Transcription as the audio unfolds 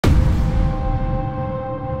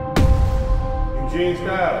Eugene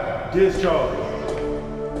Style, discharge.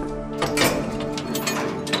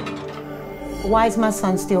 Why is my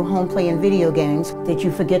son still home playing video games? Did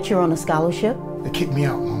you forget you're on a scholarship? They kicked me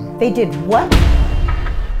out, Mom. They did what?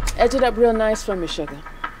 Edge it up real nice for me, sugar.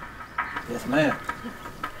 Yes, ma'am.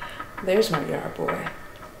 There's my yard boy.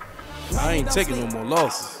 I ain't taking no more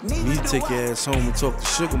losses. You need to take your ass home and talk to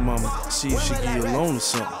Sugar Mama, see if she give you a loan or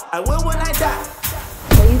something. I will when I die.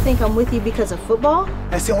 So you think I'm with you because of football?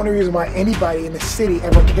 That's the only reason why anybody in the city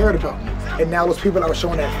ever cared about me. And now those people that were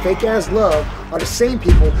showing that fake-ass love are the same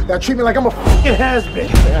people that treat me like I'm a fucking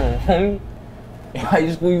has-been. Damn, homie. In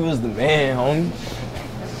high school, you was the man, homie.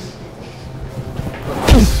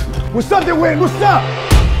 What's up there, Wayne? What's up?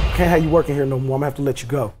 Can't have you working here no more. I'm gonna have to let you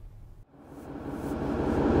go.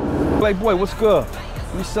 Hey, boy, what's good?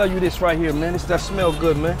 Let me sell you this right here, man. This that smell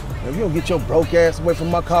good, man. If you don't get your broke ass away from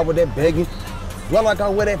my car with that begging, well, like I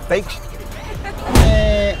wear that fake shit.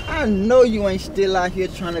 Man, I know you ain't still out here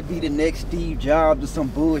trying to be the next Steve Jobs or some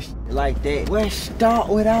bullshit like that. Well, start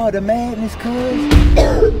with all the madness, cuz.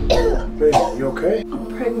 Baby, you okay? I'm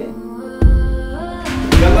pregnant.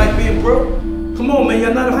 Y'all like being broke? Come on, man,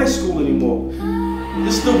 y'all not in high school anymore.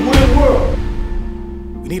 This is the real world.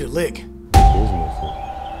 We need a lick.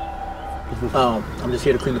 I'm just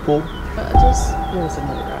here to clean the pool. Just give us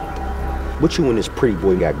another round. What you and this pretty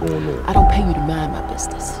boy got going on? I don't pay you to mind my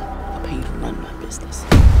business. I pay you to run my business.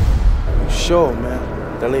 Sure, man.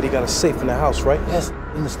 That lady got a safe in the house, right? Yes,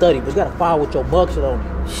 in the study, but you got a file with your mugshot on it.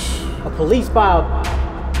 A police file.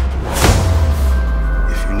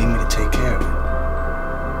 If you need me to take care of it,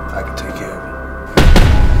 I can take care of it.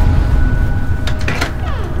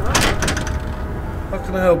 How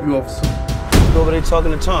can I help you, officer? You over there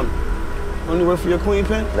talking to Tommy. Only work for your queen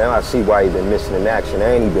pen? Now I see why he been missing in action.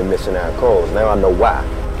 I ain't even been missing our calls. Now I know why.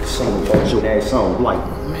 Something about your ass something like,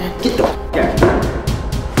 man, get the f out.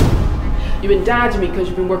 You've been dodging me because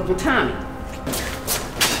you've been working for Tommy.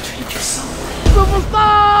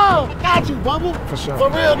 Superstar! Got you, Bubba. For sure. For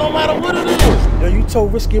real, no matter what it is. Yo, you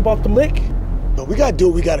told Risky about the lick? Yo, we gotta do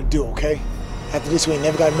what we gotta do, okay? After this, we ain't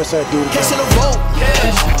never gotta mess up and do it again. Catch in the boat,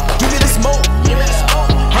 yeah. Give me the smoke.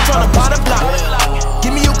 I'm trying to buy the block.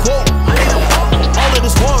 Give me a quote. All of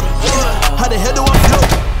this water. How the hell do I float?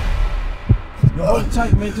 Yo, hold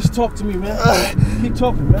tight, man. Just talk to me, man. Keep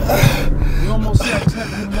talking, man. You almost said I was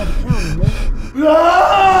having another county, man.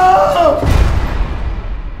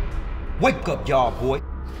 Wake up, y'all, boy.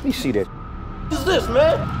 Let me see that. What is this,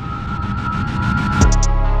 man?